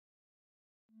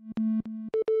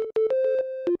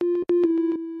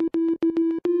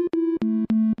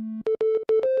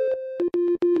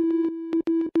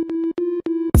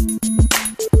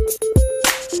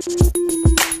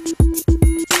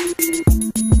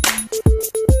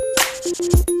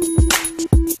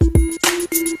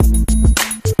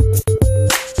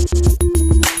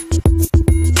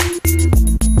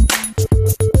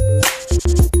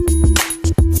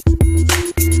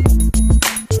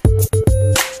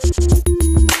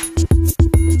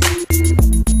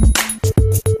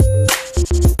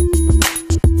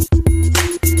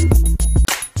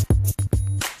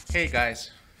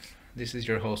This is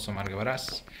your host Omar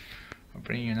Gabaras. I'm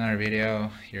bringing you another video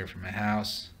here from my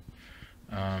house.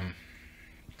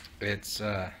 It's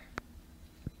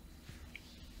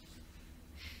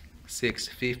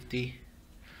 6:50,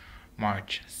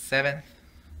 March 7th,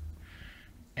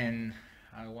 and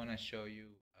I want to show you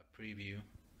a preview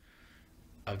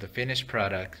of the finished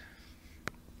product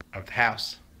of the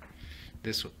house.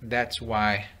 That's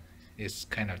why it's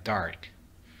kind of dark.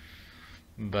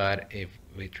 But if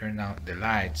we turn on the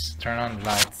lights,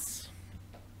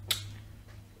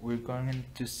 we're going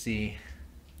to see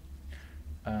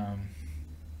the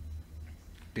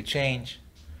change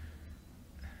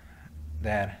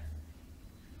that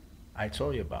I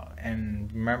told you about.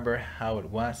 And remember how it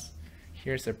was?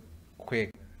 Here's a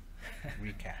quick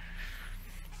recap.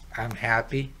 I'm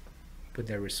happy with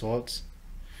the results.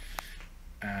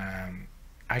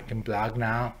 I can vlog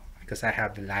now because I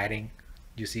have the lighting.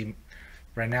 You see,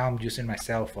 right now I'm using my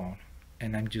cell phone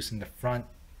and I'm using the front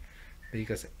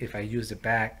because if I use the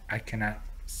back I cannot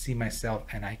see myself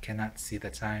and I cannot see the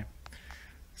time.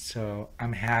 So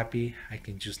I'm happy I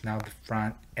can use now the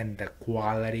front, and the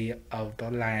quality of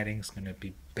the lighting is gonna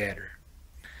be better.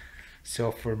 So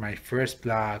for my first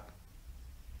vlog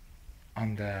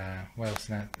on the, well,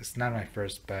 it's not my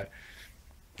first, but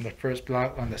the first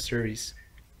vlog on the series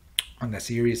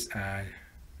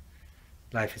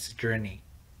Life is a Journey,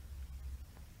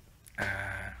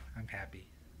 I'm happy.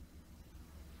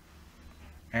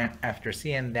 And after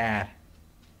seeing that,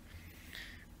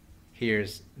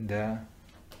 here's the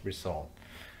result.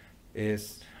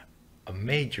 Is a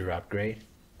major upgrade.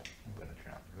 I'm gonna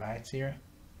turn off the lights here.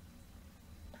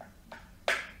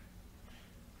 You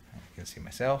can see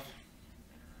myself.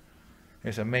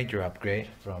 It's a major upgrade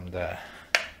from the,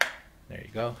 there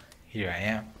you go, here I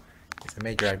am. It's a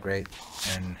major upgrade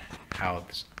and how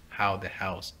the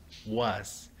house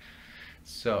was.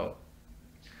 So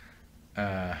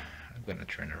I'm gonna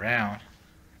turn around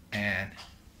and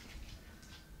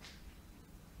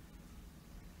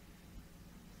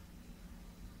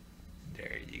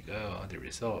there you go, the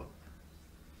result.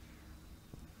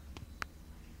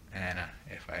 And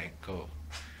if I go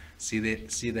see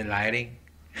the lighting,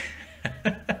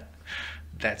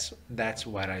 that's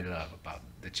what I love about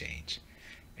the change.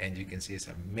 And you can see it's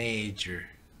a major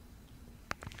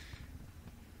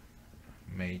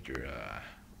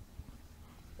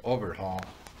overhaul.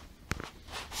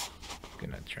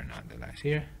 Gonna turn on the lights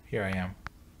here. Here I am.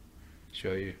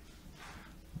 Show you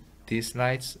these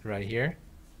lights right here.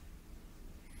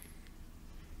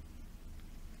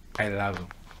 I love them.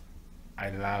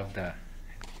 I love the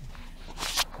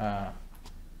well,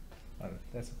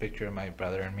 that's a picture of my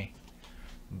brother and me.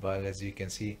 But as you can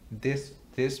see, this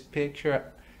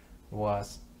picture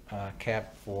was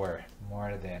kept for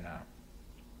more than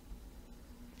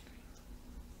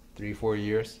 3-4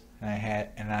 years,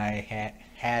 and I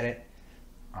had it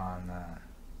on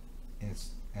in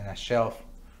a shelf,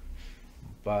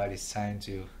 but it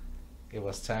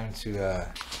was time to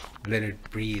let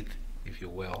it breathe, if you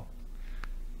will.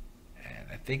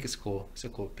 And I think it's cool. It's a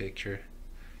cool picture.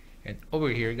 And over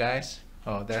here, guys,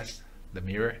 oh, that's the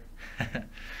mirror.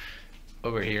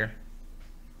 Over here,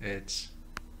 that's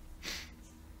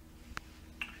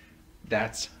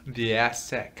the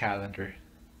Aztec calendar,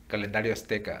 Calendario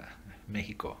Azteca,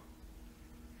 Mexico.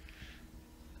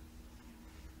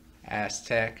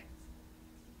 Aztec,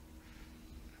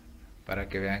 para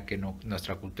que vean que no,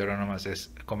 nuestra cultura no más es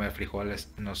comer frijoles.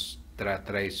 Nuestra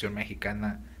tradición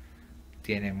mexicana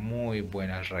tiene muy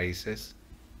buenas raíces.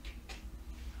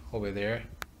 Over there,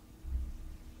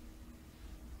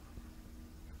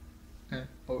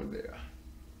 over there.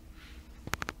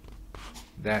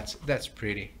 That's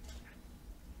pretty.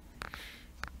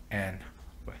 And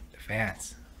the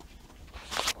fans.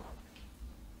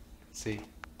 See,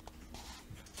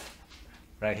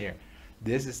 right here.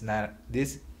 This is not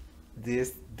this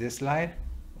light.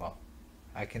 Well,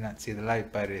 I cannot see the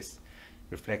light, but it's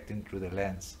reflecting through the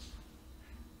lens.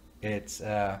 It's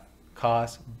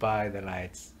caused by the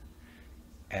lights,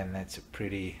 and that's a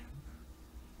pretty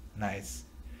nice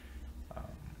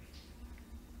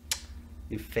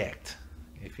effect,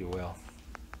 if you will.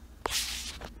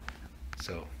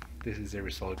 So this is the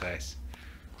result, guys.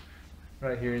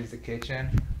 Right here is the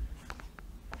kitchen.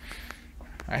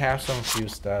 I have some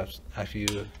stuff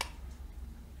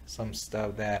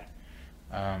that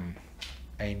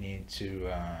I need to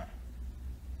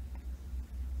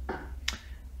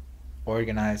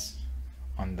organize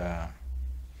on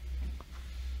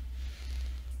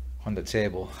the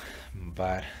table,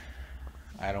 but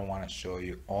I don't want to show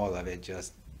you all of it,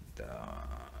 just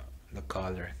the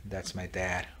color. That's my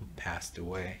dad who passed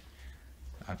away.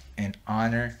 In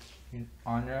honor in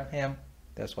honor of him.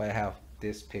 That's why I have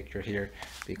this picture here,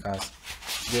 because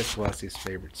this was his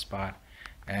favorite spot,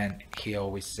 and he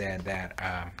always said that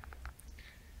I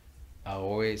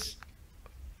always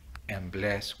am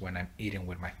blessed when I'm eating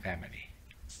with my family.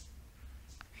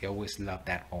 He always loved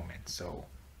that moment. So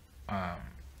um,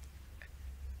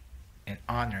 in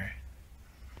honor,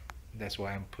 that's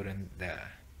why I'm putting the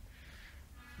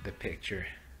picture.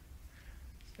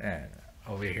 And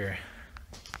over here,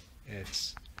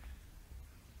 it's,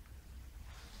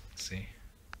 let's see.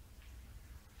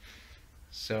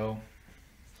 So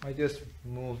I just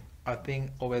moved. I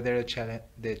think over there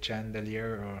the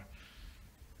chandelier, or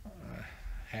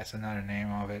has another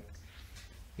name of it,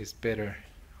 is better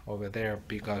over there,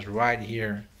 because right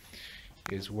here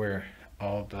is where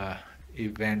all the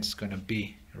events gonna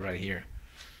be, right here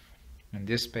in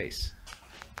this space.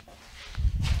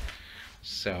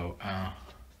 So I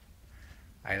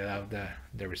love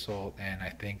the result, and I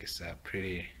think it's a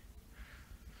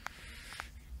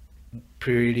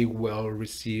pretty well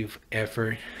received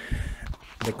effort.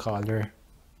 The color,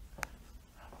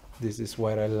 this is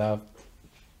what I love.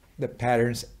 The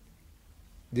patterns,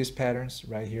 these patterns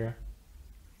right here,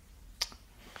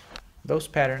 those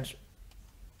patterns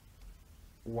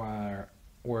were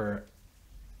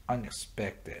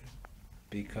unexpected,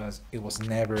 because it was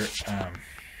never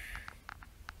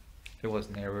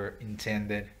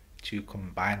intended to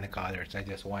combine the colors. I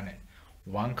just wanted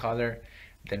one color,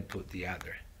 then put the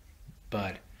other.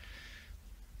 But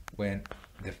when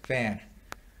the fan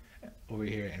over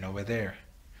here and over there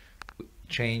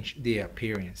change the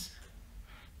appearance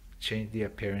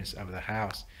of the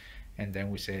house, and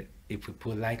then we said, if we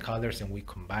put light colors and we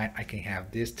combine, I can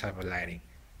have this type of lighting,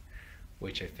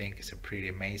 which I think is a pretty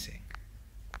amazing.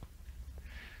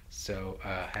 So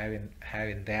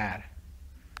having that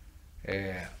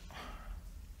and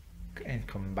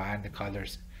combine the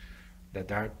colors, the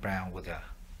dark brown with a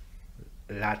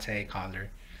latte color,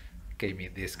 gave me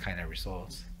this kind of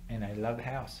results, and I love the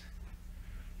house.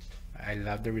 I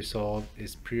love the result.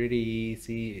 It's pretty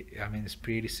easy. I mean, it's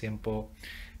pretty simple,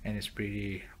 and it's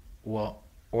pretty well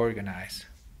organized,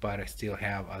 but I still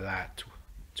have a lot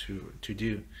to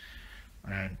do.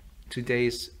 And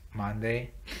today's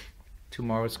Monday.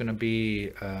 Tomorrow's gonna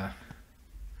be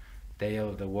Day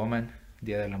of the Woman,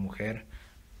 Día de la Mujer.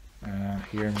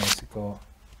 Here in Mexico,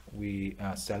 we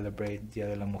celebrate Día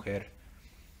de la Mujer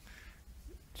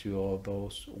to all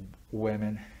those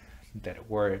women that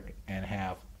work and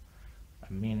have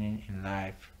a meaning in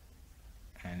life.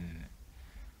 And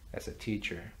as a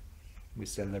teacher, we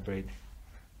celebrate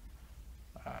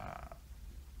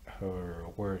her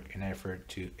work and effort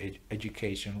to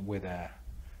education with a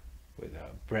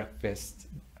breakfast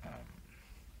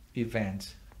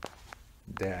event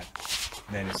that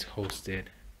is hosted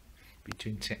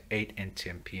between 8 and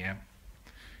 10 p.m.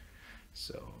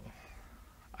 So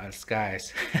us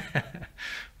guys,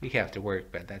 we have to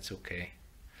work, but that's okay.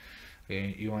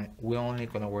 We're only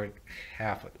gonna work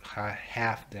half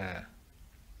the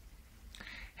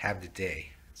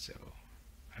day. So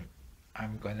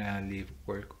I'm gonna leave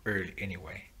work early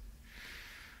anyway.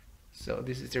 So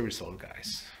this is the result,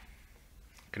 guys.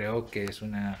 Creo que es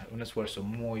un esfuerzo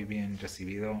muy bien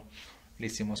recibido. Lo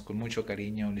hicimos con mucho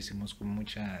cariño, lo hicimos con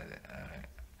mucha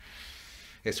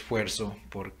esfuerzo,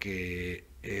 porque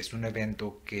es un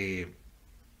evento que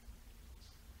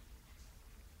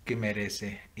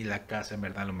merece, y la casa en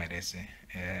verdad lo merece.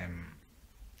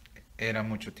 Era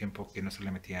mucho tiempo que no se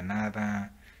le metía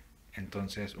nada,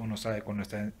 entonces uno sabe cuando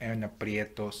está en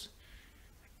aprietos,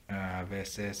 a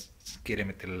veces quiere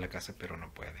meterle a la casa pero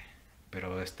no puede.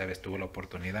 Pero esta vez tuvo la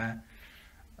oportunidad.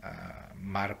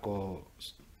 Marco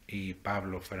y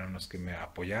Pablo fueron los que me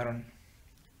apoyaron.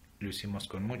 Lo hicimos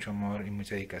con mucho amor y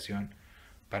mucha dedicación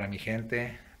para mi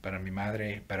gente, para mi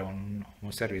madre, para un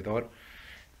servidor,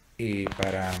 y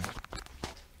para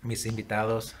mis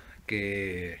invitados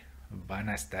que van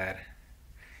a estar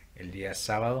el día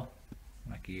sábado.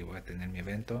 Aquí voy a tener mi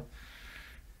evento,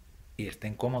 y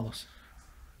estén cómodos,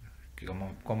 que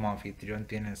como anfitrión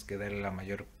tienes que darle la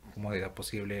mayor comodidad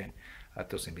posible a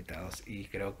tus invitados, y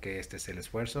creo que este es el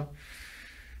esfuerzo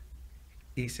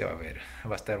y se va a ver,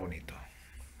 va a estar bonito.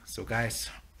 So guys,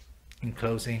 in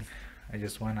closing, I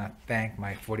just want to thank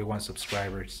my 41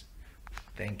 subscribers.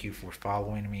 Thank you for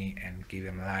following me and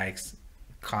giving likes,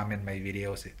 comment my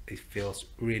videos. It feels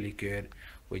really good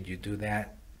when you do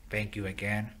that. Thank you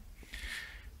again.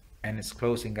 And it's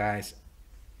closing, guys,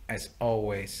 as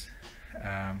always,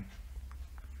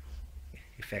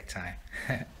 effect time.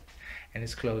 And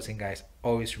it's closing, guys.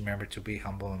 Always remember to be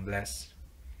humble and blessed.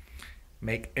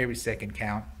 Make every second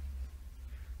count.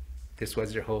 This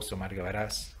was your host, Omar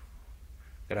Gavaras.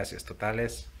 Gracias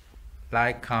totales.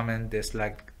 Like, comment,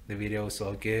 dislike the video is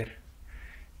all good.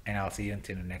 And I'll see you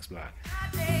until the next vlog.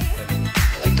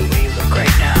 I like the way you look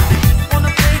right now.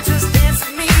 Wanna play Just Dance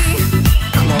with me?